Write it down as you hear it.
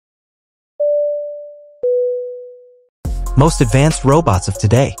most advanced robots of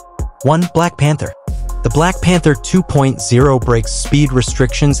today. 1. Black Panther. The Black Panther 2.0 breaks speed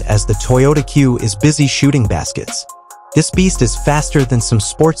restrictions as the Toyota Q is busy shooting baskets. This beast is faster than some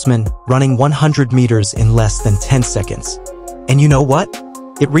sportsmen, running 100 meters in less than 10 seconds. And you know what?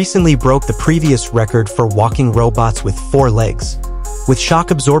 It recently broke the previous record for walking robots with 4 legs. With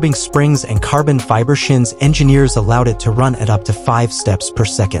shock-absorbing springs and carbon fiber shins, engineers allowed it to run at up to 5 steps per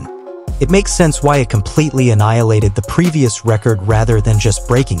second. It makes sense why it completely annihilated the previous record rather than just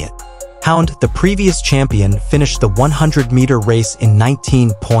breaking it. Hound, the previous champion, finished the 100-meter race in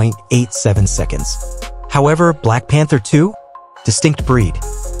 19.87 seconds. However, Black Panther 2? Distinct breed.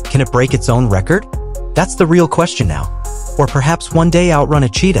 Can it break its own record? That's the real question now. Or perhaps one day outrun a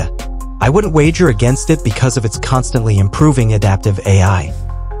cheetah? I wouldn't wager against it because of its constantly improving adaptive AI.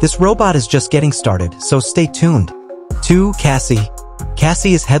 This robot is just getting started, so stay tuned. 2. Cassie.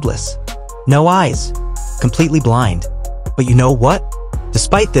 Cassie is headless. No eyes. Completely blind. But you know what?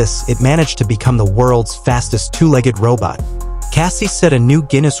 Despite this, it managed to become the world's fastest two-legged robot. Cassie set a new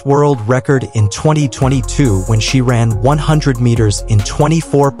Guinness World Record in 2022 when she ran 100 meters in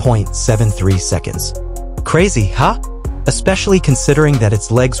 24.73 seconds. Crazy, huh? Especially considering that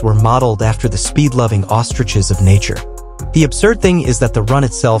its legs were modeled after the speed-loving ostriches of nature. The absurd thing is that the run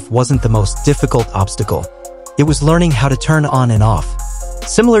itself wasn't the most difficult obstacle. It was learning how to turn on and off.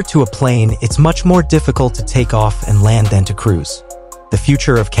 Similar to a plane, it's much more difficult to take off and land than to cruise. The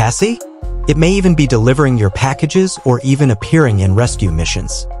future of Cassie? It may even be delivering your packages or even appearing in rescue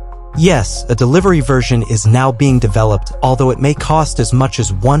missions. Yes, a delivery version is now being developed, although it may cost as much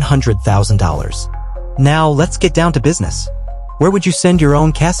as $100,000. Now, let's get down to business. Where would you send your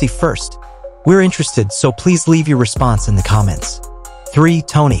own Cassie first? We're interested, so please leave your response in the comments. 3.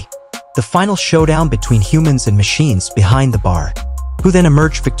 Tony. The final showdown between humans and machines behind the bar. Who then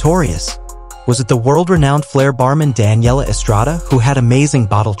emerged victorious? Was it the world-renowned flair barman Daniela Estrada, who had amazing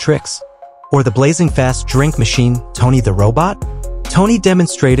bottle tricks? Or the blazing fast drink machine, Tony the Robot? Tony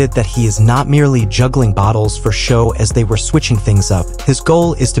demonstrated that he is not merely juggling bottles for show as they were switching things up. His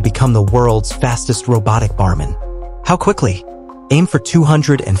goal is to become the world's fastest robotic barman. How quickly? Aim for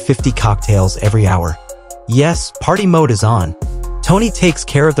 250 cocktails every hour. Yes, party mode is on. Tony takes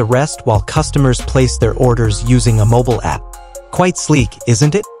care of the rest while customers place their orders using a mobile app. Quite sleek,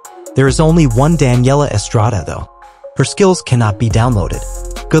 isn't it? There is only one Daniela Estrada, though. Her skills cannot be downloaded.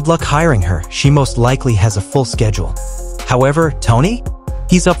 Good luck hiring her, she most likely has a full schedule. However, Tony?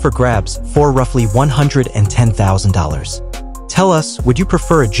 He's up for grabs for roughly $110,000. Tell us, would you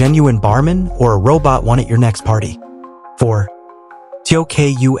prefer a genuine barman or a robot one at your next party? 4.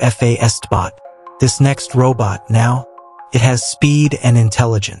 Tiokufa Estbot. This next robot, now, it has speed and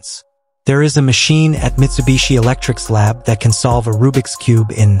intelligence. There is a machine at Mitsubishi Electric's lab that can solve a Rubik's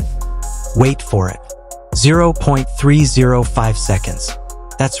Cube in, wait for it, 0.305 seconds.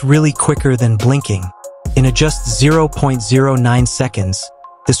 That's really quicker than blinking. In just 0.09 seconds,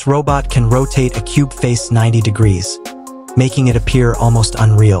 this robot can rotate a cube face 90 degrees, making it appear almost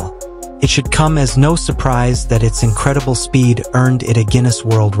unreal. It should come as no surprise that its incredible speed earned it a Guinness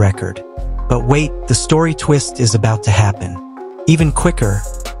World Record. But wait, the story twist is about to happen. Even quicker,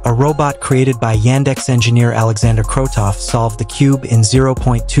 a robot created by Yandex engineer Alexander Krotov solved the cube in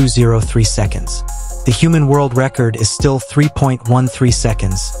 0.203 seconds. The human world record is still 3.13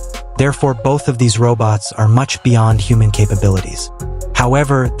 seconds. Therefore, both of these robots are much beyond human capabilities.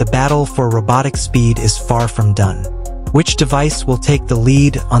 However, the battle for robotic speed is far from done. Which device will take the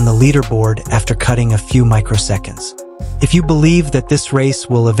lead on the leaderboard after cutting a few microseconds? If you believe that this race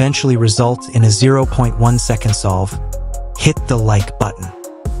will eventually result in a 0.1 second solve, hit the like button.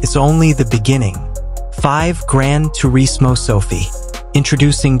 It's only the beginning. 5. Gran Turismo Sophie.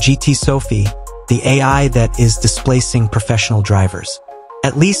 Introducing GT Sophie, the AI that is displacing professional drivers.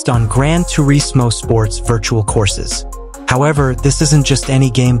 At least on Gran Turismo Sport's virtual courses. However, this isn't just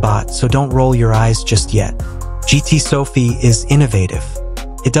any game bot, so don't roll your eyes just yet. GT Sophie is innovative.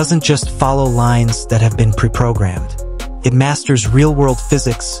 It doesn't just follow lines that have been pre-programmed. It masters real-world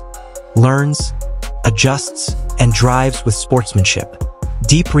physics, learns, adjusts, and drives with sportsmanship.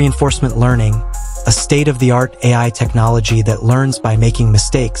 Deep reinforcement learning, a state-of-the-art AI technology that learns by making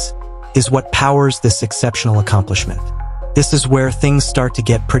mistakes, is what powers this exceptional accomplishment. This is where things start to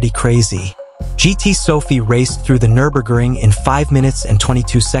get pretty crazy. GT Sophie raced through the Nürburgring in 5 minutes and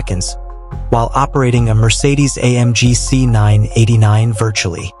 22 seconds, while operating a Mercedes-AMG C989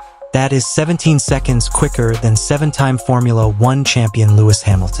 virtually. That is 17 seconds quicker than 7-time Formula One champion Lewis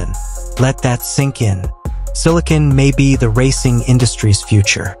Hamilton. Let that sink in. Silicon may be the racing industry's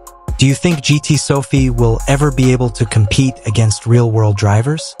future. Do you think GT Sophie will ever be able to compete against real-world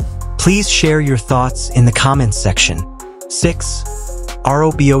drivers? Please share your thoughts in the comments section. 6.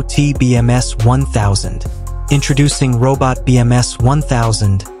 Robot BMS 1000. Introducing Robot BMS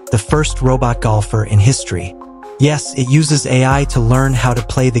 1000, the first robot golfer in history. Yes, it uses AI to learn how to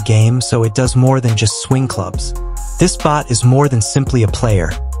play the game, so it does more than just swing clubs. This bot is more than simply a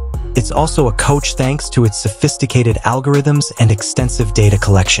player. It's also a coach thanks to its sophisticated algorithms and extensive data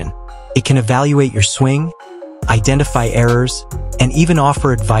collection. It can evaluate your swing, identify errors, and even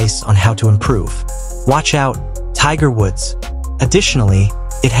offer advice on how to improve. Watch out, Tiger Woods. Additionally,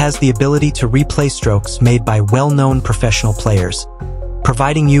 it has the ability to replay strokes made by well-known professional players,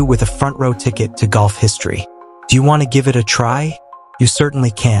 providing you with a front-row ticket to golf history. Do you want to give it a try? You certainly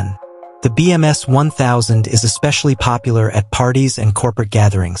can. The BMS 1000 is especially popular at parties and corporate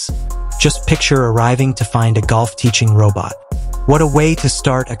gatherings. Just picture arriving to find a golf-teaching robot. What a way to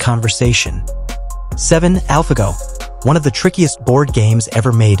start a conversation. 7. AlphaGo. One of the trickiest board games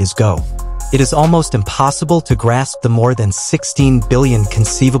ever made is Go. It is almost impossible to grasp the more than 16 billion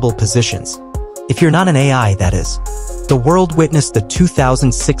conceivable positions. If you're not an AI, that is. The world witnessed the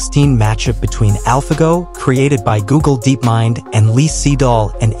 2016 matchup between AlphaGo, created by Google DeepMind, and Lee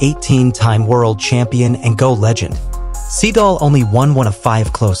Sedol, an 18-time world champion and Go legend. Sedol only won one of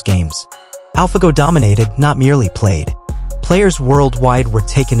 5 close games. AlphaGo dominated, not merely played. Players worldwide were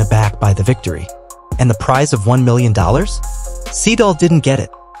taken aback by the victory. And the prize of $1 million? Sedol didn't get it.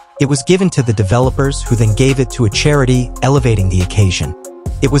 It was given to the developers, who then gave it to a charity, elevating the occasion.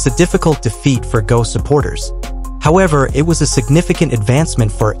 It was a difficult defeat for Go supporters. However, it was a significant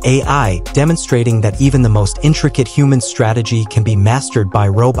advancement for AI, demonstrating that even the most intricate human strategy can be mastered by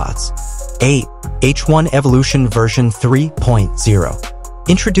robots. 8. H1 Evolution version 3.0.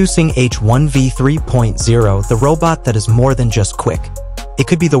 Introducing H1V 3.0, the robot that is more than just quick. It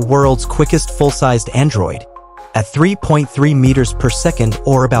could be the world's quickest full-sized android. At 3.3 meters per second,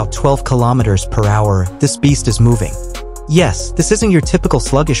 or about 12 kilometers per hour, this beast is moving. Yes, this isn't your typical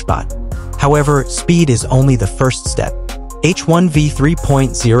sluggish bot. However, speed is only the first step. H1V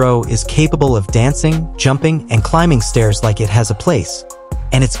 3.0 is capable of dancing, jumping, and climbing stairs like it has a place.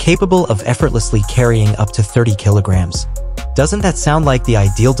 And it's capable of effortlessly carrying up to 30 kilograms. Doesn't that sound like the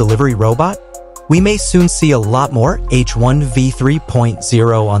ideal delivery robot? We may soon see a lot more H1V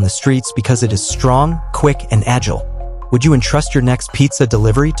 3.0 on the streets because it is strong, quick, and agile. Would you entrust your next pizza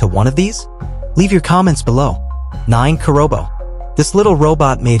delivery to one of these? Leave your comments below. 9. Kurobo. This little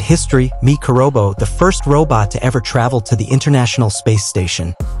robot made history. Meet Kurobo, the first robot to ever travel to the International Space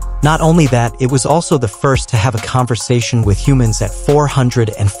Station. Not only that, it was also the first to have a conversation with humans at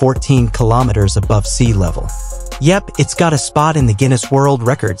 414 kilometers above sea level. Yep, it's got a spot in the Guinness World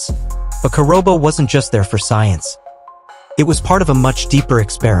Records. But Kurobo wasn't just there for science. It was part of a much deeper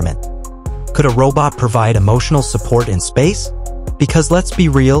experiment. Could a robot provide emotional support in space? Because let's be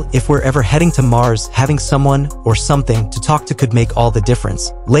real, if we're ever heading to Mars, having someone or something to talk to could make all the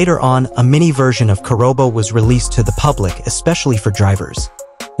difference. Later on, a mini version of Kurobo was released to the public, especially for drivers.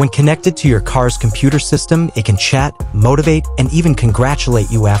 When connected to your car's computer system, it can chat, motivate, and even congratulate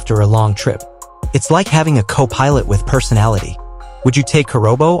you after a long trip. It's like having a co-pilot with personality. Would you take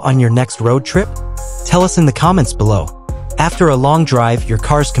Kurobo on your next road trip? Tell us in the comments below. After a long drive, your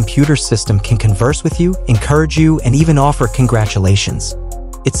car's computer system can converse with you, encourage you, and even offer congratulations.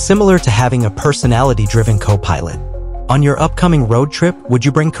 It's similar to having a personality-driven co-pilot. On your upcoming road trip, would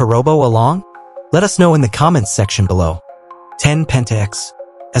you bring Kurobo along? Let us know in the comments section below. 10. Penta X.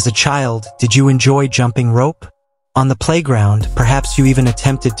 As a child, did you enjoy jumping rope? On the playground, perhaps you even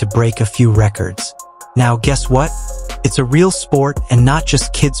attempted to break a few records. Now guess what? It's a real sport and not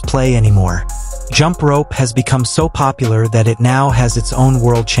just kids play anymore. Jump rope has become so popular that it now has its own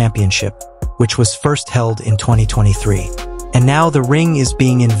world championship, which was first held in 2023. And now the ring is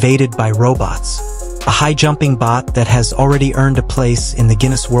being invaded by robots. A high-jumping bot that has already earned a place in the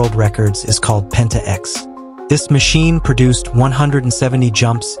Guinness World Records is called Penta X. This machine produced 170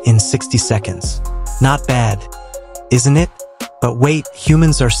 jumps in 60 seconds. Not bad, isn't it? But wait,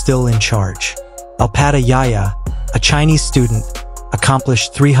 humans are still in charge. Alpada Yaya, a Chinese student,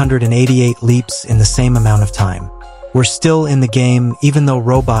 accomplished 388 leaps in the same amount of time. We're still in the game, even though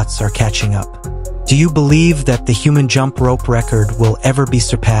robots are catching up. Do you believe that the human jump rope record will ever be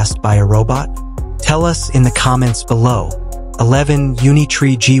surpassed by a robot? Tell us in the comments below. 11.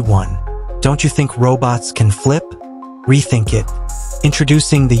 Unitree G1. Don't you think robots can flip? Rethink it.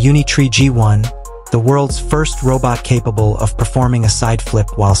 Introducing the Unitree G1, the world's first robot capable of performing a side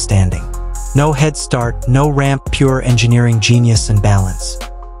flip while standing. No head start, no ramp, pure engineering genius and balance.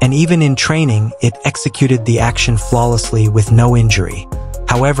 And even in training, it executed the action flawlessly with no injury.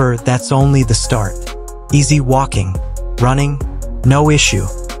 However, that's only the start. Easy walking, running, no issue.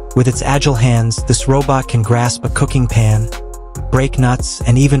 With its agile hands, this robot can grasp a cooking pan, break nuts,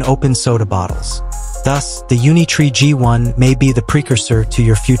 and even open soda bottles. Thus, the Unitree G1 may be the precursor to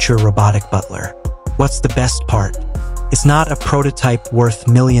your future robotic butler. What's the best part? It's not a prototype worth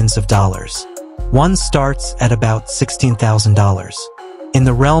millions of dollars. One starts at about $16,000. In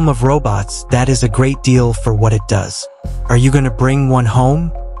the realm of robots, that is a great deal for what it does. Are you going to bring one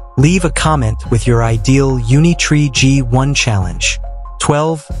home? Leave a comment with your ideal Unitree G1 challenge.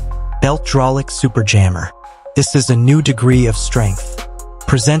 12. Belt-Hydraulic Super Jammer. This is a new degree of strength,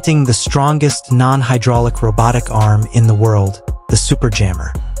 presenting the strongest non-hydraulic robotic arm in the world, the Super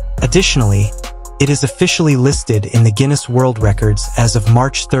Jammer. Additionally, it is officially listed in the Guinness World Records as of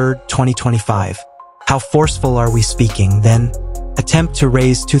March 3, 2025. How forceful are we speaking, then? Attempt to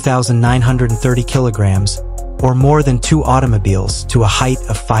raise 2,930 kilograms, or more than 2 automobiles, to a height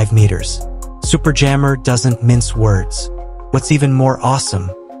of 5 meters. Super Jammer doesn't mince words. What's even more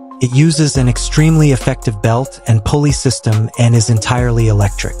awesome, it uses an extremely effective belt and pulley system and is entirely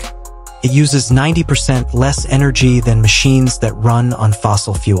electric. It uses 90% less energy than machines that run on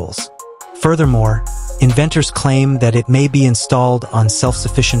fossil fuels. Furthermore, inventors claim that it may be installed on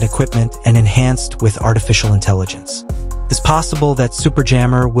self-sufficient equipment and enhanced with artificial intelligence. It's possible that Super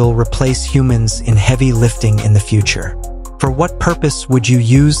Jammer will replace humans in heavy lifting in the future. For what purpose would you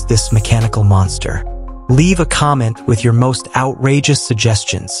use this mechanical monster? Leave a comment with your most outrageous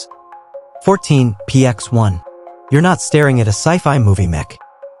suggestions. 14. PX1. You're not staring at a sci-fi movie mech.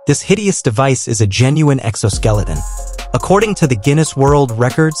 This hideous device is a genuine exoskeleton. According to the Guinness World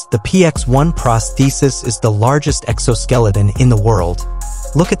Records, the PX1 prosthesis is the largest exoskeleton in the world.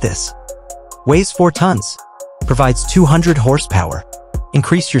 Look at this. Weighs 4 tons. Provides 200 horsepower.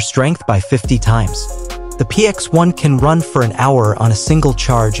 Increase your strength by 50 times. The PX1 can run for an hour on a single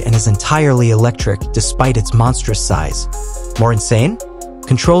charge and is entirely electric despite its monstrous size. More insane?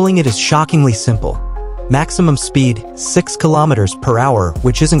 Controlling it is shockingly simple. Maximum speed, 6 kilometers per hour,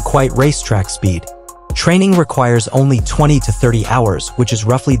 which isn't quite racetrack speed. Training requires only 20 to 30 hours, which is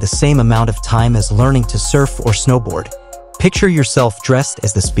roughly the same amount of time as learning to surf or snowboard. Picture yourself dressed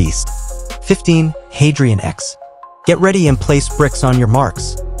as this beast. 15. Hadrian X. Get ready and place bricks on your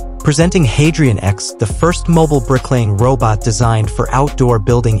marks. Presenting Hadrian X, the first mobile bricklaying robot designed for outdoor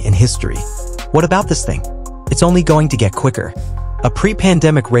building in history. What about this thing? It's only going to get quicker. A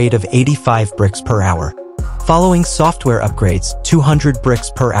pre-pandemic rate of 85 bricks per hour. Following software upgrades, 200 bricks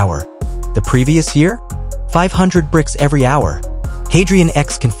per hour. The previous year? 500 bricks every hour. Hadrian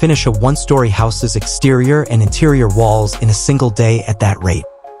X can finish a one-story house's exterior and interior walls in a single day at that rate.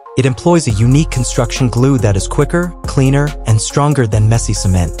 It employs a unique construction glue that is quicker, cleaner, and stronger than messy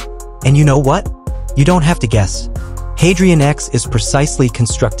cement. And you know what? You don't have to guess. Hadrian X is precisely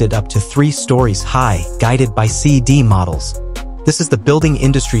constructed up to 3 stories high, guided by CAD models. This is the building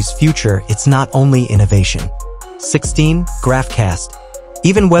industry's future, it's not only innovation. 16. GraphCast.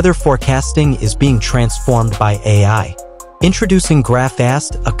 Even weather forecasting is being transformed by AI. Introducing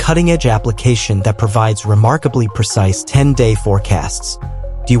GraphCast, a cutting-edge application that provides remarkably precise 10-day forecasts.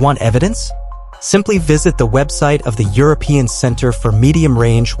 Do you want evidence? Simply visit the website of the European Center for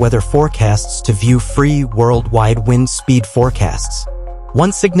Medium-Range Weather Forecasts to view free worldwide wind speed forecasts.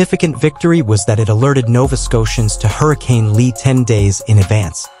 One significant victory was that it alerted Nova Scotians to Hurricane Lee 10 days in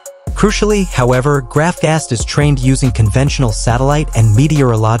advance. Crucially, however, GraphCast is trained using conventional satellite and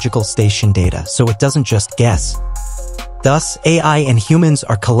meteorological station data, so it doesn't just guess. Thus, AI and humans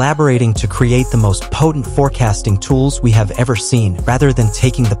are collaborating to create the most potent forecasting tools we have ever seen, rather than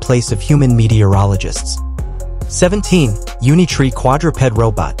taking the place of human meteorologists. 17. Unitree Quadruped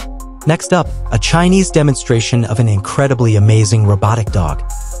Robot. Next up, a Chinese demonstration of an incredibly amazing robotic dog.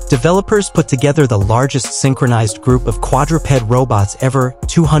 Developers put together the largest synchronized group of quadruped robots ever,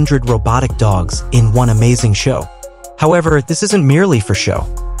 200 robotic dogs, in one amazing show. However, this isn't merely for show.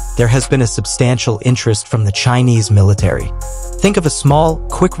 There has been a substantial interest from the Chinese military. Think of a small,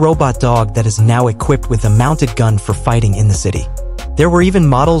 quick robot dog that is now equipped with a mounted gun for fighting in the city. There were even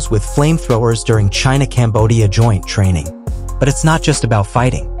models with flamethrowers during China-Cambodia joint training. But it's not just about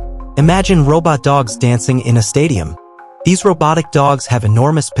fighting. Imagine robot dogs dancing in a stadium. These robotic dogs have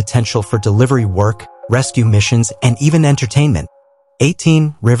enormous potential for delivery work, rescue missions, and even entertainment.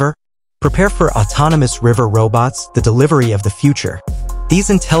 18. River. Prepare for autonomous river robots, the delivery of the future. These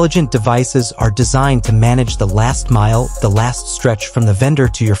intelligent devices are designed to manage the last mile, the last stretch from the vendor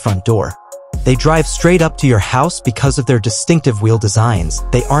to your front door. They drive straight up to your house because of their distinctive wheel designs.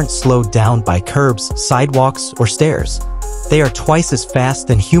 They aren't slowed down by curbs, sidewalks, or stairs. They are twice as fast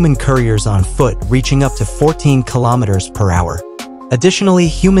than human couriers on foot, reaching up to 14 kilometers per hour. Additionally,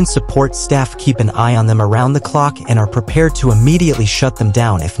 human support staff keep an eye on them around the clock and are prepared to immediately shut them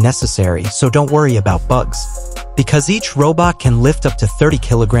down if necessary, so don't worry about bugs. Because each robot can lift up to 30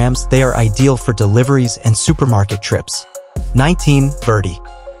 kilograms, they are ideal for deliveries and supermarket trips. 19. Verdi.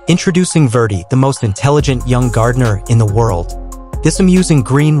 Introducing Verdi, the most intelligent young gardener in the world. This amusing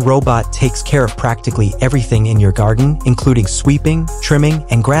green robot takes care of practically everything in your garden, including sweeping, trimming,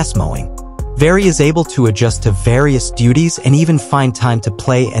 and grass mowing. Verdi is able to adjust to various duties and even find time to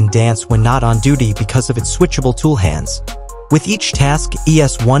play and dance when not on duty because of its switchable tool hands. With each task,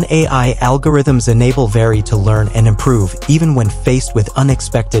 ES1 AI algorithms enable Verdi to learn and improve even when faced with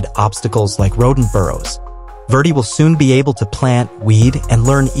unexpected obstacles like rodent burrows. Verdi will soon be able to plant, weed, and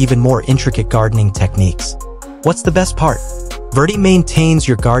learn even more intricate gardening techniques. What's the best part? Verdi maintains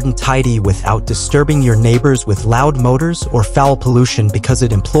your garden tidy without disturbing your neighbors with loud motors or foul pollution because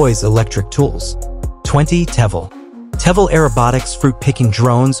it employs electric tools. 20. Tevel. Tevel Aerobotics fruit-picking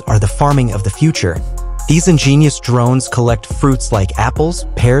drones are the farming of the future. These ingenious drones collect fruits like apples,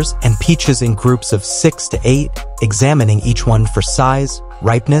 pears, and peaches in groups of 6 to 8, examining each one for size,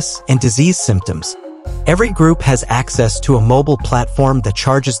 ripeness, and disease symptoms. Every group has access to a mobile platform that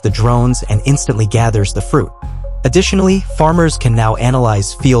charges the drones and instantly gathers the fruit. Additionally, farmers can now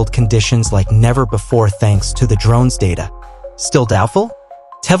analyze field conditions like never before thanks to the drone's data. Still doubtful?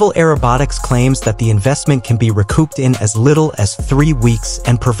 Tevel Aerobotics claims that the investment can be recouped in as little as 3 weeks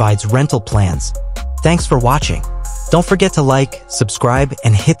and provides rental plans. Thanks for watching. Don't forget to like, subscribe,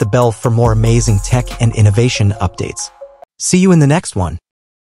 and hit the bell for more amazing tech and innovation updates. See you in the next one.